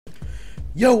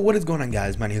Yo, what is going on,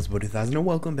 guys? My name is Bubbo and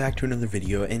welcome back to another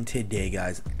video. And today,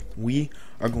 guys, we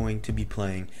are going to be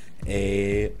playing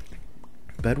a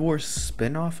Bedwars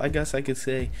Spinoff, I guess I could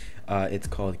say. It's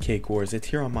called Cakewars. It's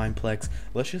here on Mineplex.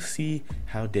 Let's just see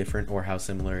how different or how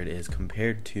similar it is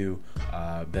compared to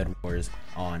Bedwars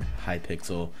on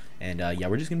Hypixel. And yeah,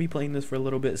 we're just gonna be playing this for a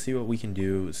little bit, see what we can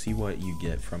do, see what you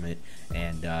get from it,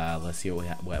 and let's see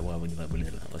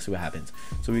let's see what happens.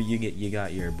 So you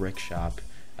got your brick shop.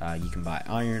 You can buy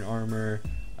iron armor.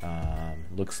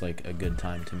 Looks like a good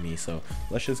time to me. So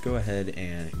let's just go ahead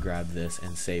and grab this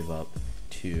and save up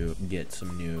to get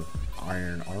some new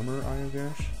iron armor, I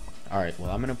guess. Alright, well,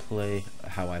 I'm gonna play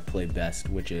how I play best,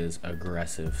 which is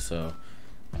aggressive. So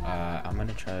I'm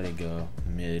gonna try to go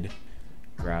mid,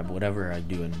 grab whatever I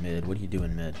do in mid. What do you do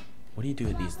in mid? What do you do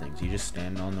with these things? You just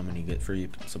stand on them and you get free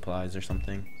supplies or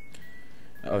something?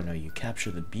 Oh no, you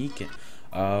capture the beacon.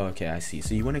 Oh, okay, I see.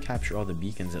 So you want to capture all the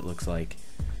beacons, it looks like.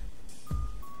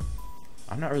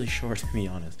 I'm not really sure, to be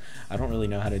honest. I don't really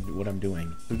know what I'm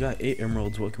doing. We got 8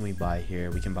 emeralds. What can we buy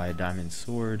here? We can buy a diamond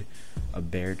sword, a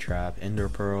bear trap, ender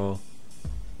pearl.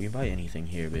 We can buy anything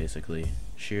here, basically.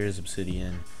 Shears,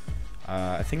 obsidian.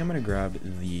 I think I'm going to grab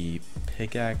the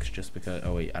pickaxe just because...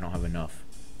 Oh, wait, I don't have enough.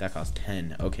 That costs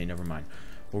 10. Okay, never mind.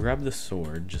 We'll grab the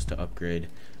sword just to upgrade.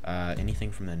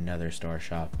 Anything from the nether star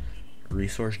shop.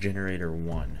 Resource generator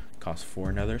 1 costs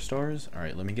 4 nether stars.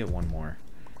 Alright, let me get one more.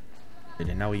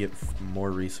 And now we get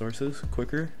more resources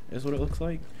quicker, is what it looks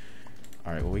like.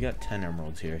 Alright, well, we got 10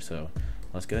 emeralds here, so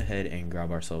let's go ahead and grab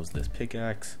ourselves this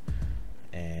pickaxe.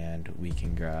 And we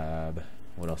can grab...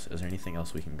 What else? Is there anything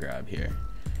else we can grab here?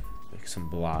 Like some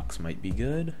blocks might be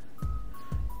good.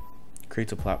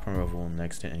 Creates a platform oval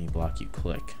next to any block you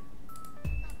click.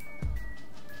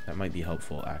 That might be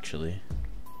helpful, actually.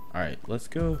 Alright, let's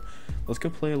go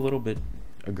play a little bit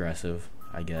aggressive,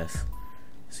 I guess.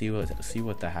 See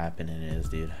what the happening is,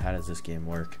 dude. How does this game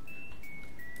work?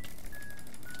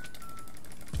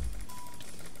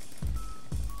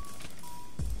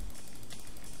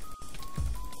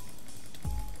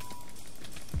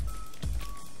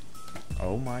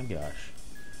 Oh my gosh.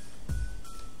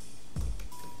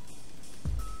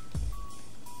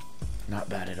 Not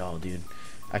bad at all, dude.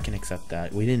 I can accept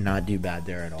that. We did not do bad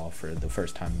there at all for the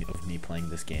first time of me playing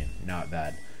this game. Not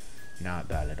bad. Not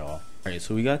bad at all. Alright,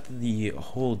 so we got the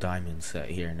whole diamond set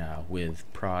here now with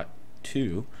Prot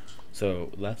 2.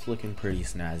 So that's looking pretty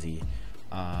snazzy.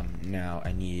 Now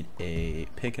I need a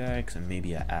pickaxe and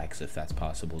maybe an axe if that's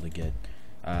possible to get.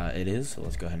 It is, so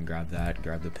let's go ahead and grab that.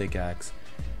 Grab the pickaxe.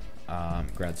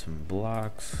 Grab some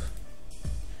blocks.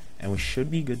 And we should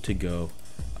be good to go.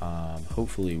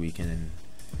 Hopefully we can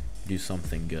do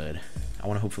something good. I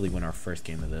want to hopefully win our first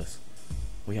game of this.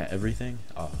 We got everything?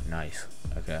 Oh, nice.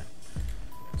 Okay.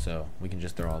 So, we can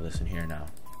just throw all this in here now.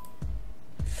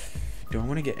 Do I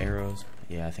want to get arrows?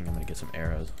 Yeah, I think I'm going to get some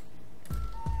arrows.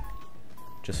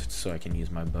 Just so I can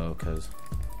use my bow, because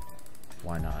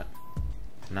why not?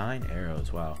 9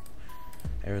 arrows, wow.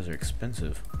 Arrows are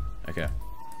expensive. Okay.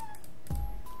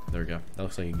 There we go. That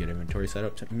looks like a good inventory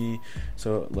setup to me.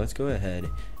 So, let's go ahead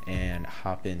and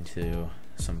hop into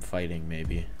some fighting,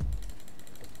 maybe.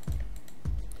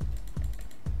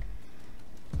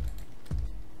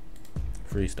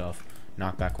 Free stuff.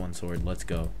 Knockback 1 sword. Let's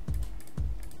go.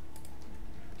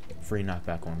 Free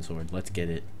knockback 1 sword. Let's get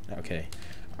it. Okay.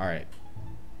 Alright.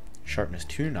 Sharpness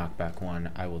 2 knockback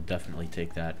 1. I will definitely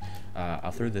take that.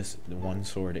 I'll throw this 1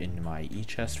 sword into my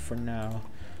e-chest for now.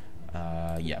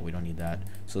 Yeah, we don't need that.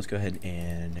 So let's go ahead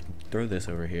and throw this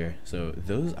over here. So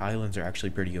those islands are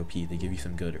actually pretty OP. They give you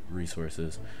some good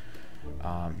resources.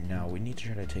 Now we need to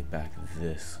try to take back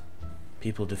this.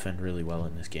 People defend really well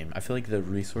in this game. I feel like the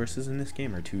resources in this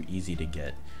game are too easy to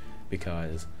get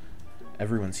because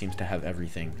everyone seems to have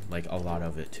everything, like a lot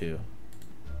of it too.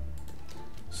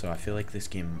 So I feel like this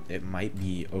game, it might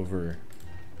be over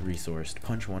resourced.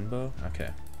 Punch 1 bow?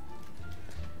 Okay.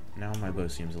 Now my bow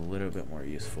seems a little bit more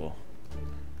useful.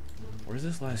 Where's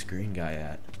this last green guy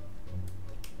at?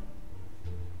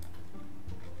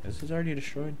 Is this already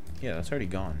destroyed? Yeah, that's already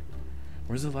gone.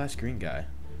 Where's the last green guy? It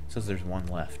says there's 1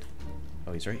 left.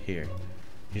 Oh, he's right here.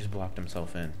 He just blocked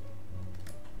himself in.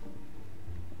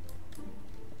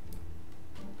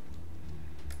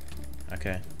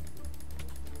 Okay.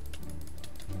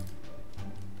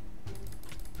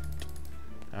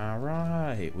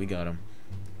 Alright, we got him.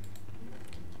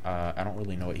 I don't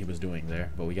really know what he was doing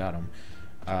there, but we got him.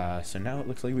 So now it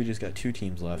looks like we just got 2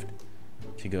 teams left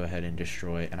to go ahead and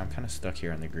destroy, and I'm kind of stuck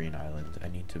here on the green island. I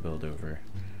need to build over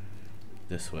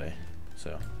this way,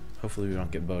 so hopefully we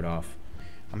don't get bowed off.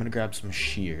 I'm gonna grab some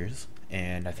shears,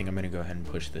 and I think I'm gonna go ahead and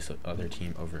push this other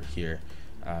team over here.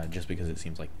 just because it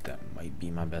seems like that might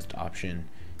be my best option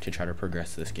to try to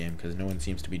progress this game, because no one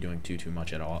seems to be doing too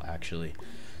much at all, actually.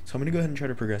 So I'm gonna go ahead and try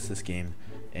to progress this game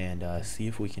and see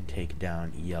if we can take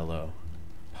down yellow,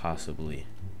 possibly.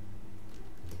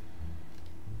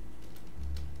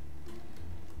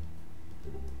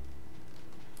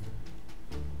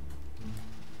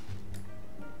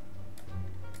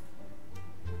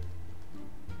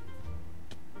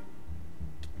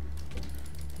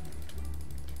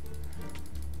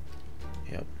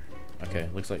 Yep. Okay,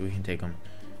 looks like we can take him.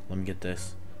 Let me get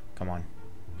this. Come on.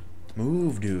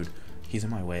 Move, dude. He's in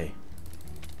my way.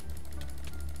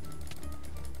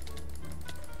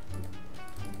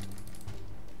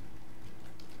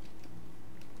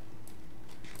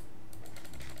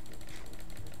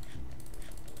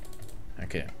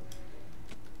 Okay.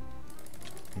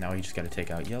 Now we just got to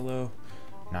take out yellow.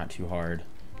 Not too hard.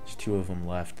 There's 2 of them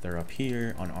left. They're up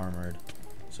here, unarmored.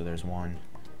 So there's one.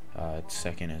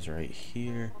 Second is right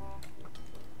here.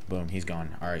 Boom, he's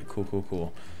gone. Alright,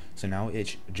 cool. So now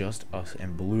it's just us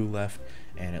and blue left,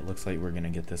 and it looks like we're gonna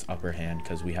get this upper hand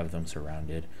because we have them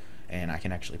surrounded, and I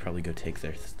can actually probably go take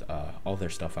their all their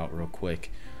stuff out real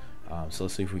quick. So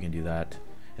let's see if we can do that.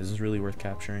 Is this really worth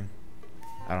capturing?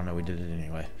 I don't know, we did it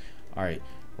anyway. Alright,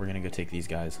 we're gonna go take these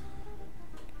guys.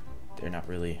 They're not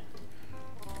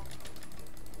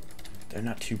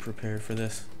too prepared for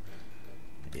this.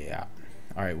 Yeah.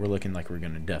 Alright, we're looking like we're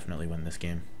gonna definitely win this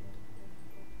game.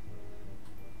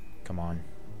 Come on.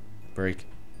 Break.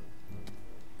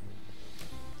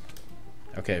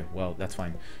 Okay, well, that's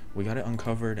fine. We got it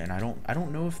uncovered, and I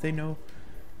don't know if they know.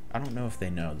 I don't know if they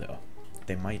know, though.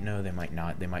 They might know, they might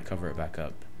not. They might cover it back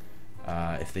up.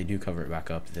 If they do cover it back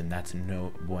up, then that's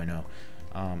no bueno.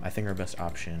 I think our best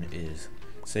option is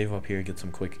save up here, get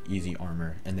some quick, easy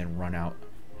armor, and then run out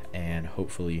and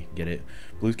hopefully get it.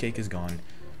 Blue's cake is gone,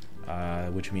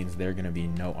 which means they're going to be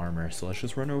no armor. So let's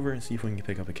just run over and see if we can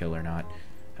pick up a kill or not.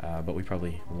 But we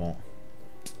probably won't.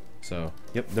 So,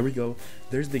 yep, there we go.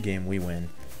 There's the game. We win.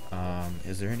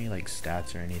 Is there any, like,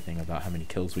 stats or anything about how many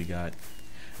kills we got?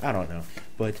 I don't know.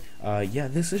 But, yeah,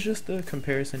 this is just a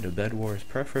comparison to Bed Wars.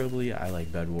 Preferably, I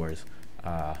like Bed Wars.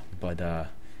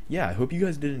 Yeah, I hope you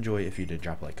guys did enjoy. If you did,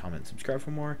 drop a like, comment, subscribe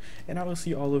for more. And I will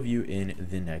see all of you in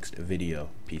the next video.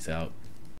 Peace out.